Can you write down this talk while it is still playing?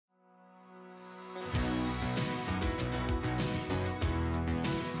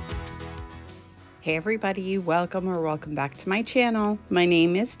Hey everybody, welcome back to my channel. My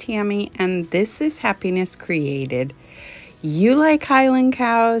name is Tammy and this is Happiness Created. You like Highland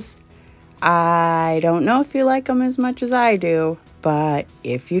cows? I don't know if you like them as much as I do, but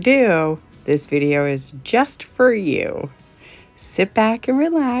if you do, this video is just for you. Sit back and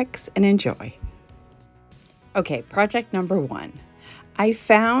relax and enjoy. Okay, project number 1. I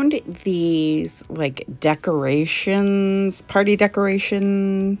found these like decorations, party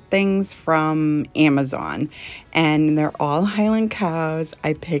decoration things from Amazon, and they're all Highland cows.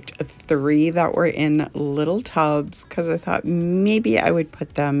 I picked 3 that were in little tubs because I thought maybe I would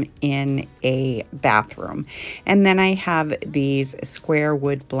put them in a bathroom. And then I have these square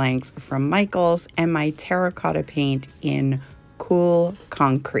wood blanks from Michaels and my terracotta paint in cool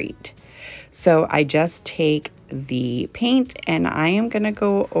concrete. So I just take the paint and I am going to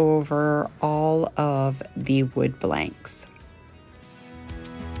go over all of the wood blanks.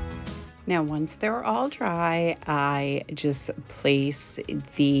 Now, once they're all dry, I just place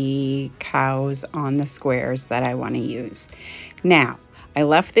the cows on the squares that I want to use. Now, I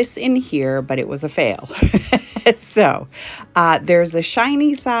left this in here, but it was a fail. So there's a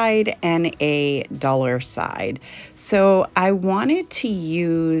shiny side and a duller side. So I wanted to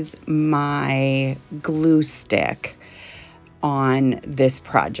use my glue stick on this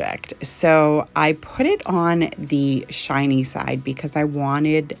project. So I put it on the shiny side because I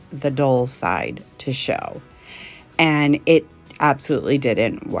wanted the dull side to show. And it absolutely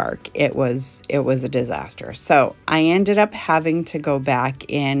didn't work. It was a disaster. So I ended up having to go back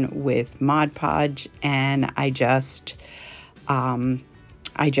in with Mod Podge, and I just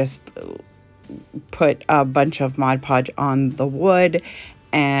put a bunch of Mod Podge on the wood,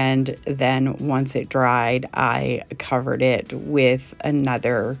 and then once it dried, I covered it with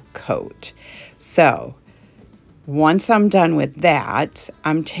another coat. So once I'm done with that,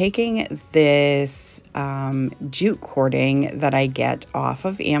 I'm taking this jute cording that I get off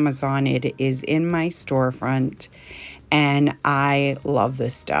of Amazon. It is in my storefront, and I love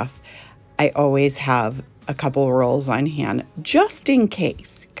this stuff. I always have a couple rolls on hand just in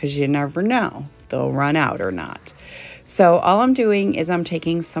case, because you never know if they'll run out or not. So all I'm doing is I'm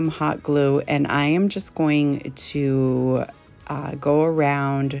taking some hot glue and I am just going to go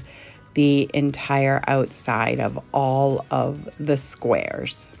around the entire outside of all of the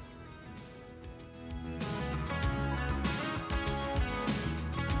squares.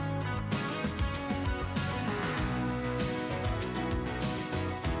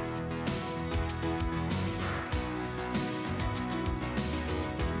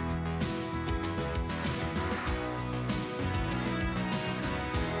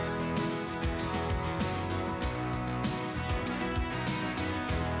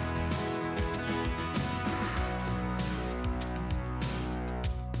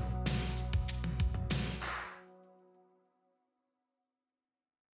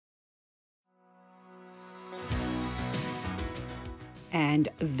 And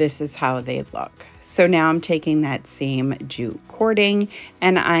this is how they look. So now I'm taking that same jute cording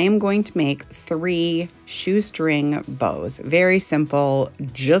and I am going to make 3 shoestring bows. Very simple,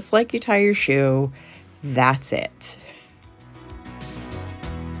 just like you tie your shoe. That's it.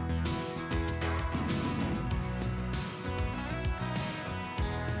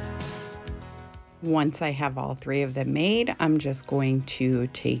 Once I have all 3 of them made, I'm just going to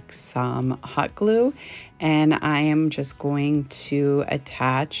take some hot glue and I am just going to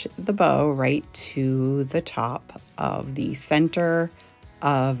attach the bow right to the top of the center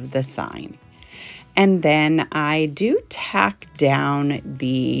of the sign. And then I do tack down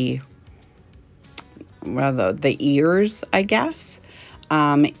the ears, I guess,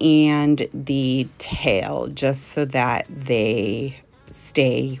 and the tail, just so that they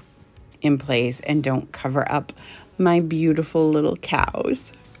stay in place and don't cover up my beautiful little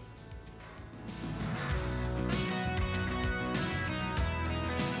cows.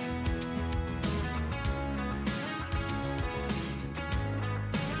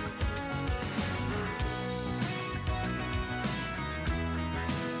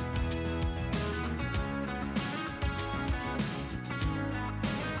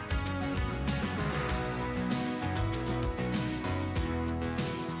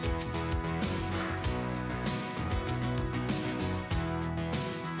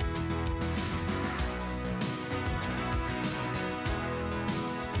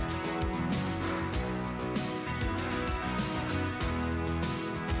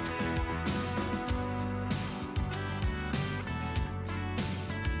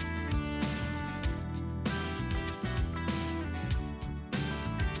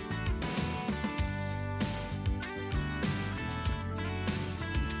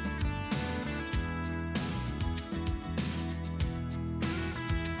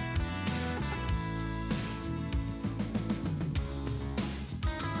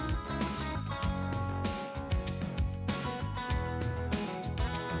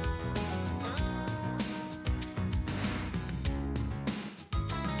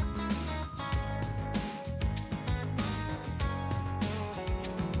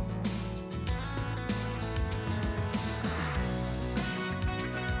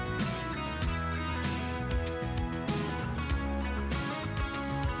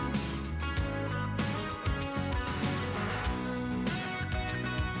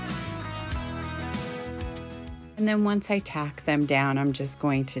 And then once I tack them down, I'm just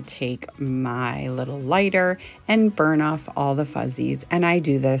going to take my little lighter and burn off all the fuzzies. And I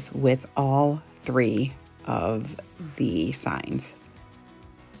do this with all 3 of the signs.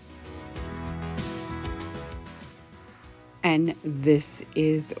 And this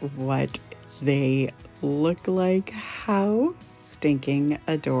is what they look like. How stinking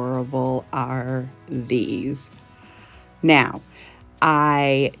adorable are these? Now,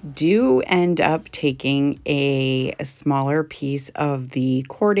 I do end up taking a smaller piece of the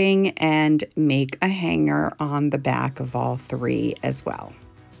cording and make a hanger on the back of all 3 as well.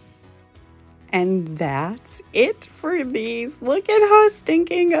 And that's it for these. Look at how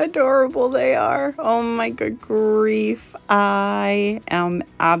stinking adorable they are. Oh my good grief. I am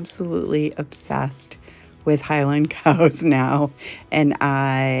absolutely obsessed with Highland cows now, and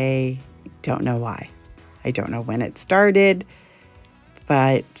I don't know why. I don't know when it started,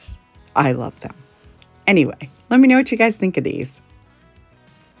 but I love them. Anyway, let me know what you guys think of these.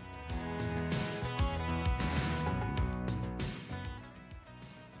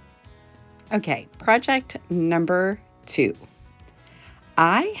 Okay, project number 2.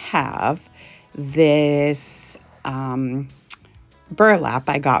 I have this burlap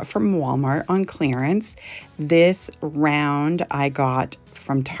I got from Walmart on clearance. This round I got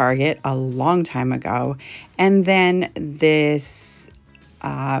from Target a long time ago. And then this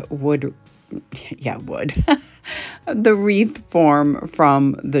wood, the wreath form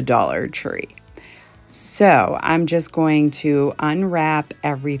from the Dollar Tree. So I'm just going to unwrap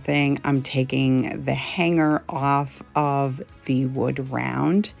everything. I'm taking the hanger off of the wood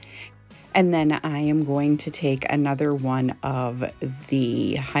round. And then I am going to take another one of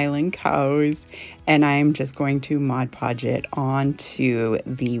the Highland cows and I'm just going to Mod Podge it onto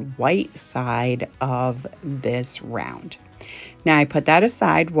the white side of this round. Now I put that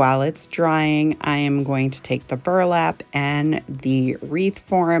aside while it's drying. I am going to take the burlap and the wreath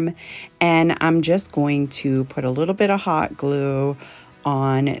form and I'm just going to put a little bit of hot glue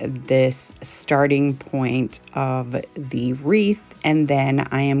on this starting point of the wreath, and then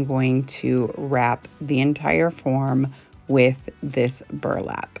I am going to wrap the entire form with this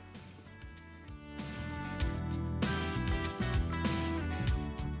burlap.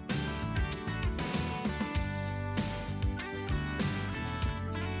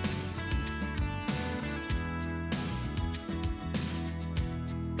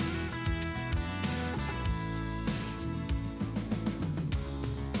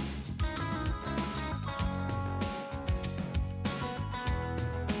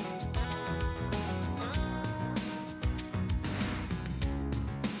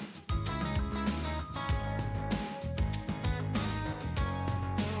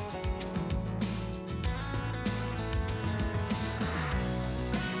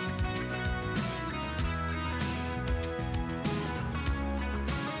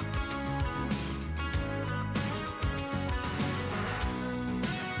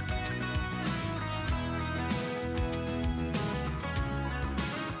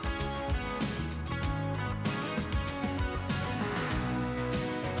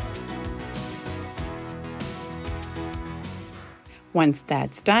 Once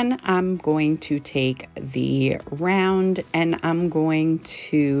that's done, I'm going to take the round and I'm going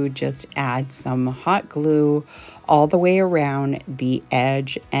to just add some hot glue all the way around the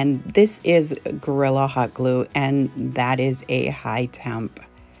edge. And this is Gorilla Hot Glue, and that is a high temp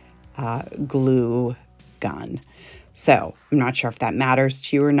glue gun. So I'm not sure if that matters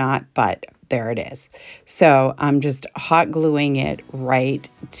to you or not, but there it is. So I'm just hot gluing it right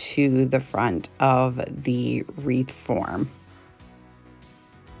to the front of the wreath form.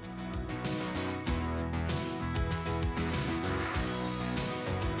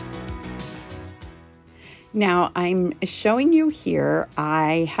 Now I'm showing you here,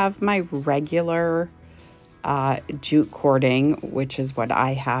 I have my regular jute cording, which is what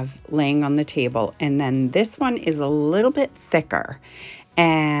I have laying on the table. And then this one is a little bit thicker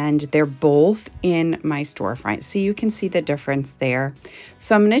and they're both in my storefront. So you can see the difference there.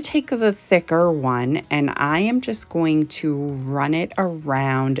 So I'm going to take the thicker one and I am just going to run it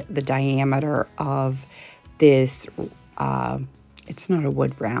around the diameter of this, it's not a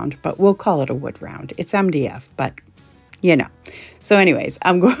wood round, but we'll call it a wood round. It's MDF, but you know. So anyways,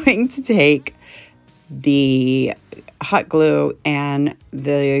 I'm going to take the hot glue and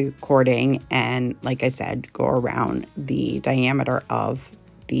the cording and, like I said, go around the diameter of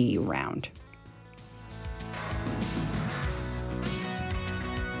the round.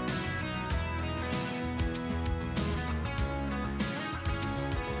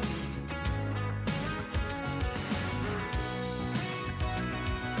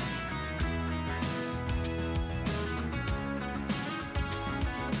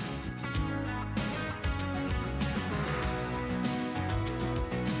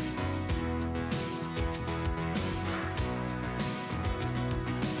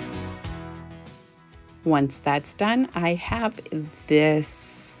 Once that's done, I have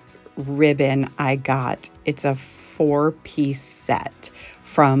this ribbon I got. It's a 4-piece set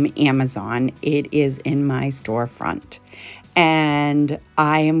from Amazon. It is in my storefront. And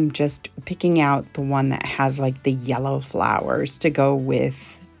I am just picking out the one that has like the yellow flowers to go with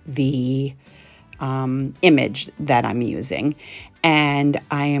the image that I'm using. And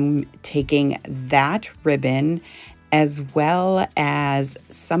I am taking that ribbon as well as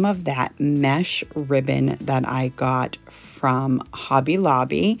some of that mesh ribbon that I got from Hobby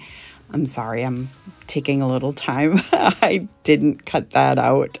Lobby. I'm sorry, I'm taking a little time. I didn't cut that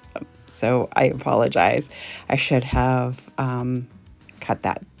out, so I apologize. I should have cut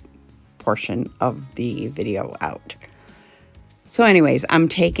that portion of the video out. So anyways, I'm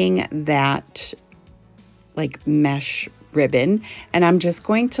taking that like mesh ribbon and I'm just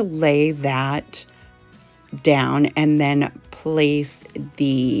going to lay that down and then place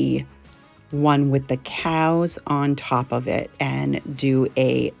the one with the cows on top of it and do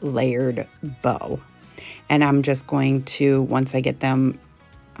a layered bow. And I'm just going to, once I get them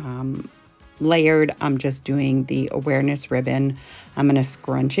layered, I'm just doing the awareness ribbon. I'm going to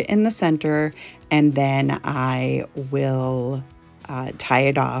scrunch it in the center and then I will tie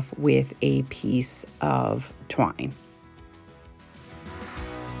it off with a piece of twine.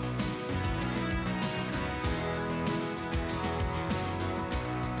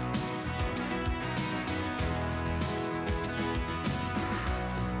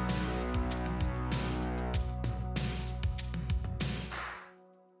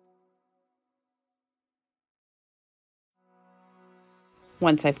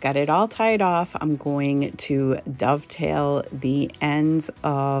 Once I've got it all tied off, I'm going to dovetail the ends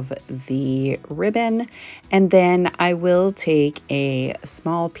of the ribbon, and then I will take a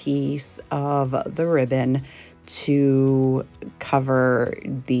small piece of the ribbon to cover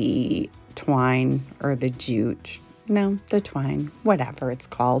the twine or the jute, no, the twine, whatever it's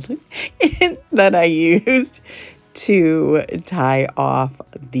called, that I used to tie off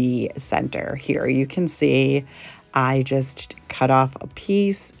the center. Here you can see I just cut off a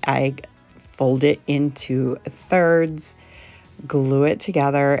piece, I fold it into thirds, glue it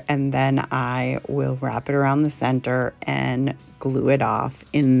together, and then I will wrap it around the center and glue it off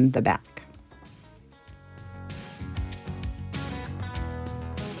in the back.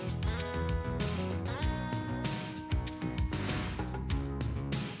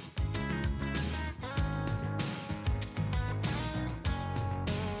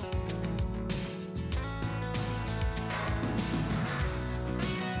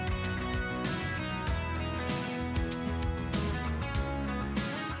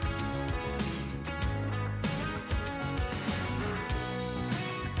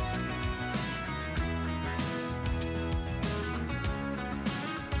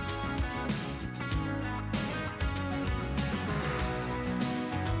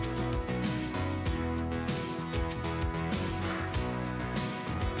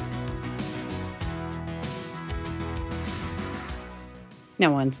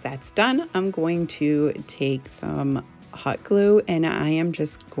 Now, once that's done, I'm going to take some hot glue and I am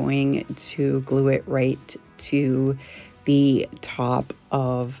just going to glue it right to the top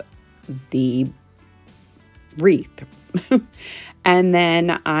of the wreath. And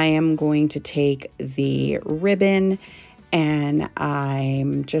then I am going to take the ribbon and I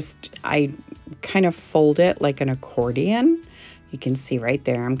kind of fold it like an accordion. You can see right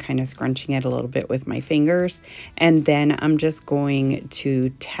there, I'm kind of scrunching it a little bit with my fingers. And then I'm just going to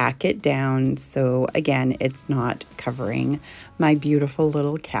tack it down. So again, it's not covering my beautiful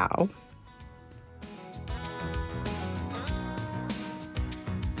little cow.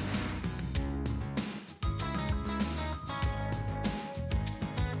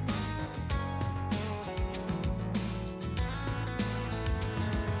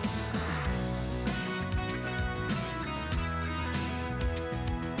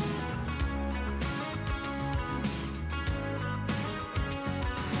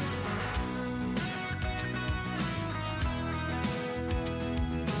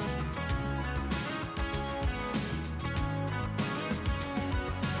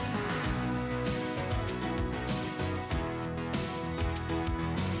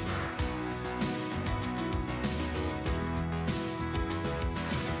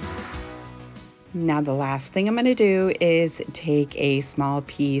 Now the last thing I'm going to do is take a small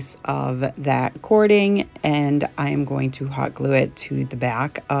piece of that cording and I am going to hot glue it to the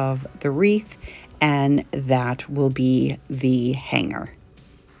back of the wreath, and that will be the hanger.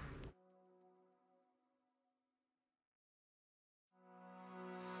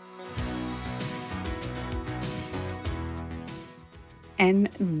 And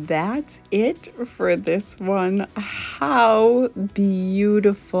that's it for this one. How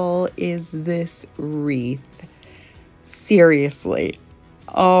beautiful is this wreath? Seriously.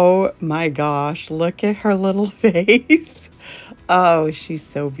 Oh my gosh, look at her little face. Oh, she's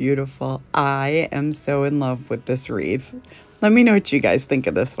so beautiful. I am so in love with this wreath. Let me know what you guys think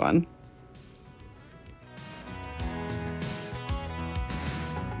of this one.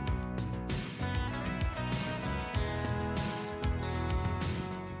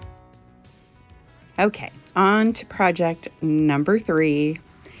 Okay, on to project number 3.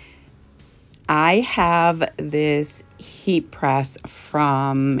 I have this heat press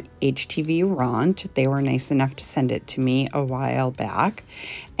from HTV Ront. They were nice enough to send it to me a while back.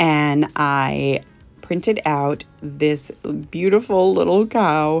 And I printed out this beautiful little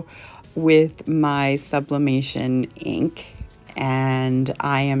cow with my sublimation ink. And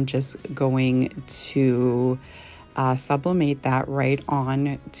I am just going to sublimate that right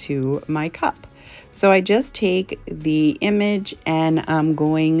on to my cup. So I just take the image and I'm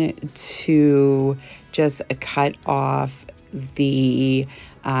going to just cut off the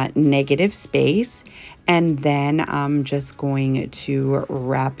negative space, and then I'm just going to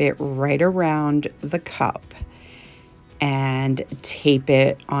wrap it right around the cup and tape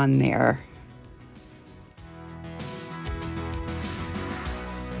it on there.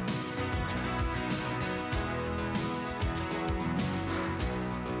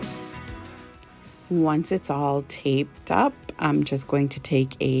 Once it's all taped up, I'm just going to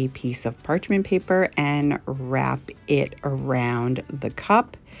take a piece of parchment paper and wrap it around the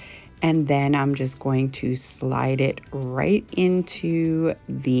cup. And then I'm just going to slide it right into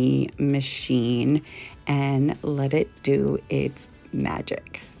the machine and let it do its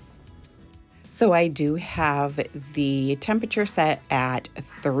magic. So I do have the temperature set at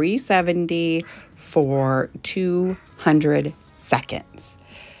 370 for 200 seconds.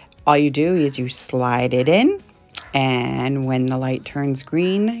 All you do is you slide it in, and when the light turns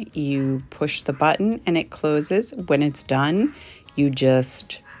green, you push the button and it closes. When it's done,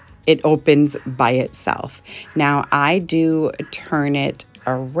 it opens by itself. Now I do turn it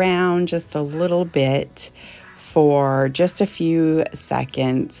around just a little bit for just a few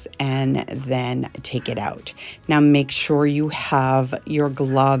seconds and then take it out. Now make sure you have your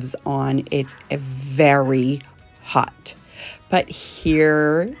gloves on. It's very hot. But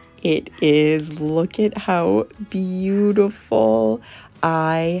here it is. Look at how beautiful.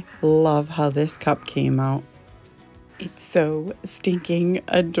 I love how this cup came out. It's so stinking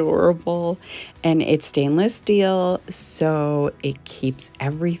adorable, and it's stainless steel, so it keeps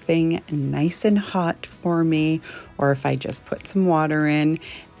everything nice and hot for me, or if I just put some water in,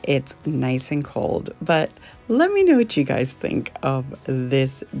 it's nice and cold. But let me know what you guys think of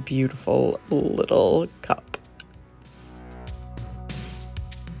this beautiful little cup.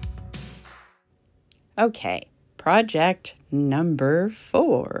 Okay, project number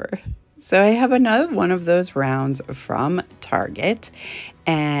 4. So I have another one of those rounds from Target,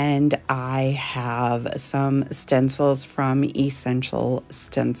 and I have some stencils from Essential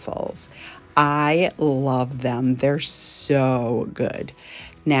Stencils. I love them. They're so good.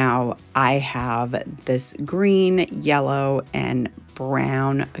 Now I have this green, yellow, and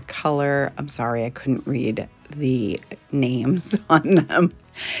brown color. I'm sorry, I couldn't read the names on them,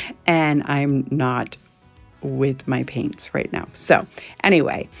 and I'm not with my paints right now. So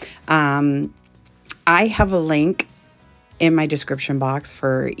anyway, I have a link in my description box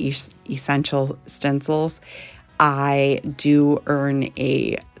for Essential Stencils. I do earn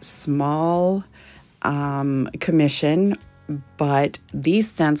a small commission, but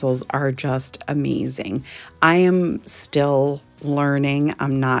these stencils are just amazing. I am still learning.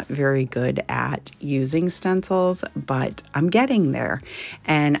 I'm not very good at using stencils, but I'm getting there.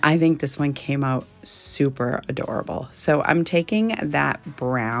 And I think this one came out super adorable. So I'm taking that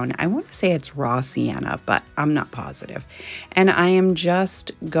brown, I want to say it's raw sienna, but I'm not positive. And I am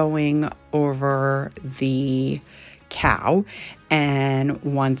just going over the cow. And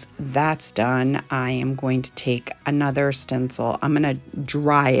once that's done, I am going to take another stencil. I'm going to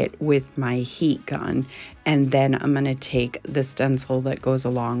dry it with my heat gun, and then I'm going to take the stencil that goes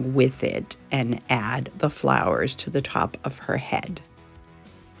along with it and add the flowers to the top of her head.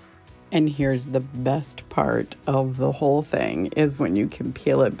 And here's the best part of the whole thing is when you can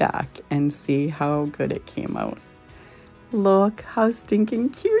peel it back and see how good it came out. Look how stinking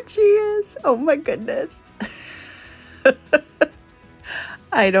cute she is. Oh my goodness.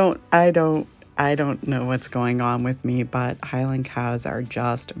 I don't know what's going on with me, but Highland cows are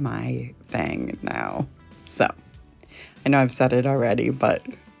just my thing now. So, I know I've said it already, but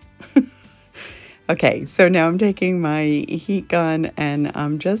Okay, so now I'm taking my heat gun and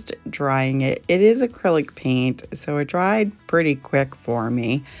I'm just drying it. It is acrylic paint, so it dried pretty quick for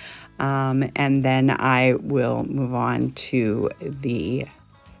me. And then I will move on to the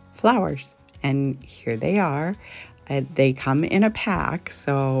flowers. And here they are. They come in a pack,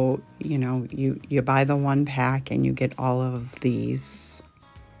 so you know you buy the one pack and you get all of these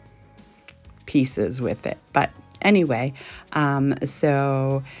pieces with it. But anyway,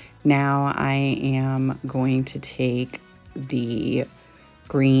 so now I am going to take the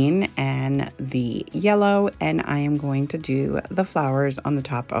green and the yellow, and I am going to do the flowers on the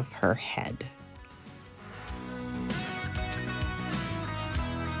top of her head.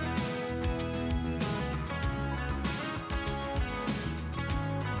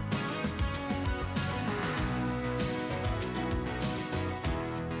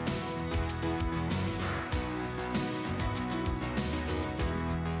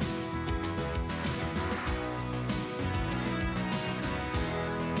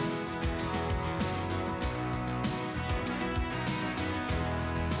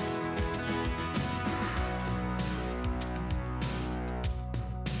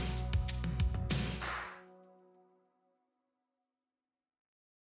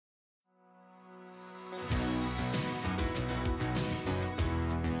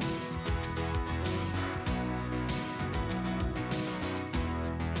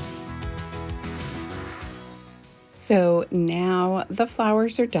 So now the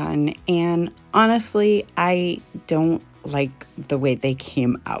flowers are done, and honestly, I don't like the way they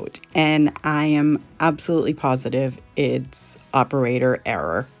came out, and I am absolutely positive it's operator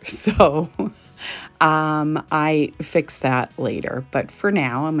error. So I fix that later, but for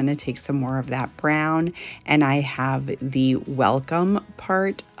now I'm going to take some more of that brown, and I have the welcome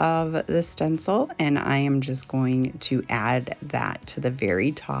part of the stencil, and I am just going to add that to the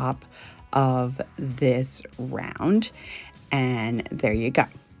very top of this round, and there you go.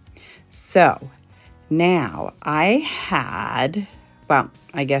 So now I had, well,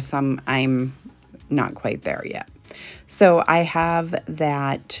 I guess I'm not quite there yet. So I have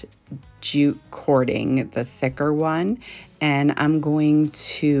that jute cording, the thicker one, and I'm going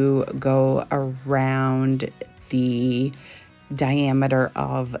to go around the diameter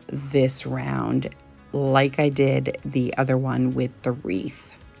of this round like I did the other one with the wreath.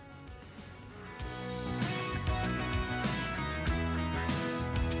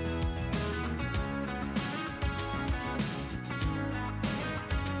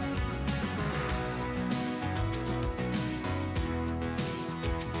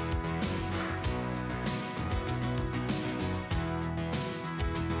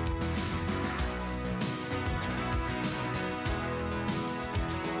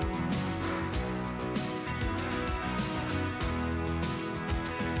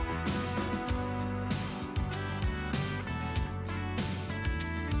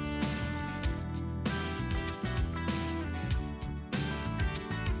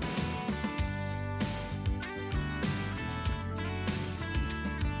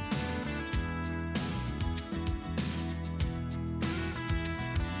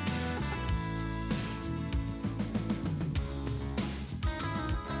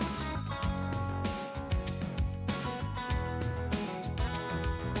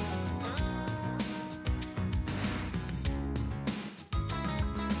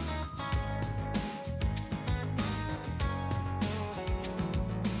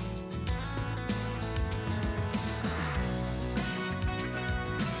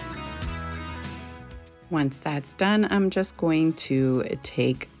 Once that's done, I'm just going to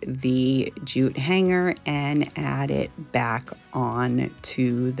take the jute hanger and add it back on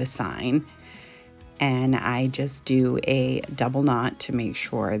to the sign. And I just do a double knot to make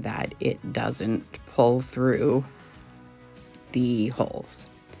sure that it doesn't pull through the holes.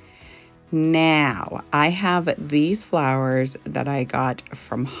 Now, I have these flowers that I got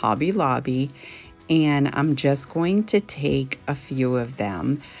from Hobby Lobby, and I'm just going to take a few of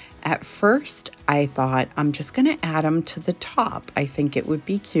them. At first, I thought I'm just going to add them to the top. I think it would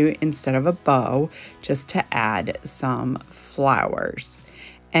be cute instead of a bow, just to add some flowers.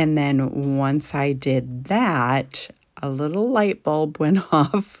 And then once I did that, a little light bulb went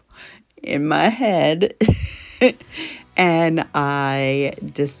off in my head. And I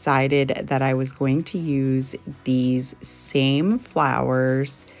decided that I was going to use these same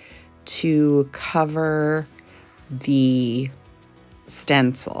flowers to cover the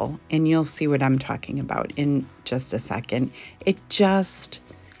stencil, and you'll see what I'm talking about in just a second. It just,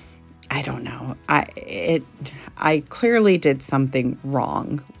 I don't know. I clearly did something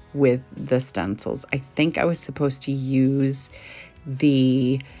wrong with the stencils. I think I was supposed to use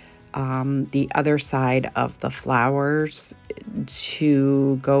the the other side of the flowers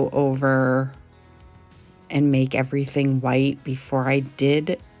to go over and make everything white before I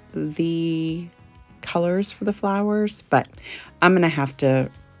did the colors for the flowers, but I'm gonna have to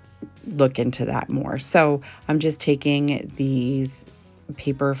look into that more. So I'm just taking these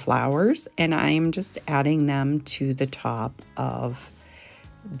paper flowers and I'm just adding them to the top of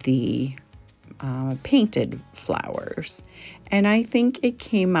the painted flowers, and I think it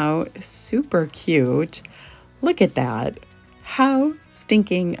came out super cute. Look at that. How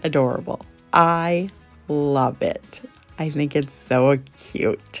stinking adorable. I love it. I think it's so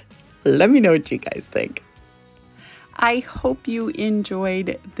cute. Let me know what you guys think. I hope you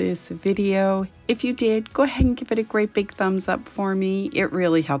enjoyed this video. If you did, go ahead and give it a great big thumbs up for me. It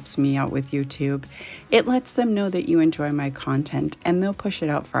really helps me out with YouTube. It lets them know that you enjoy my content and they'll push it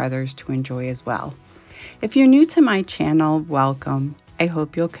out for others to enjoy as well. If you're new to my channel, welcome. I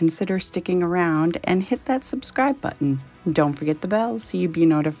hope you'll consider sticking around and hit that subscribe button. Don't forget the bell so you'll be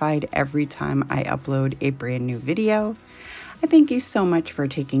notified every time I upload a brand new video. I thank you so much for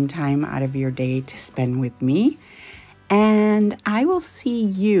taking time out of your day to spend with me. And I will see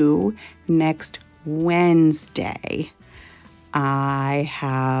you next Wednesday. I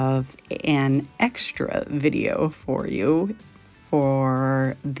have an extra video for you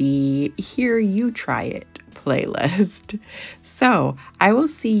for the Here You Try It playlist. So I will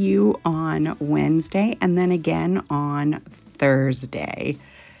see you on Wednesday and then again on Thursday.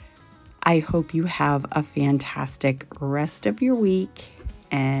 I hope you have a fantastic rest of your week,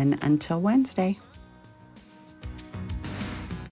 and until Wednesday.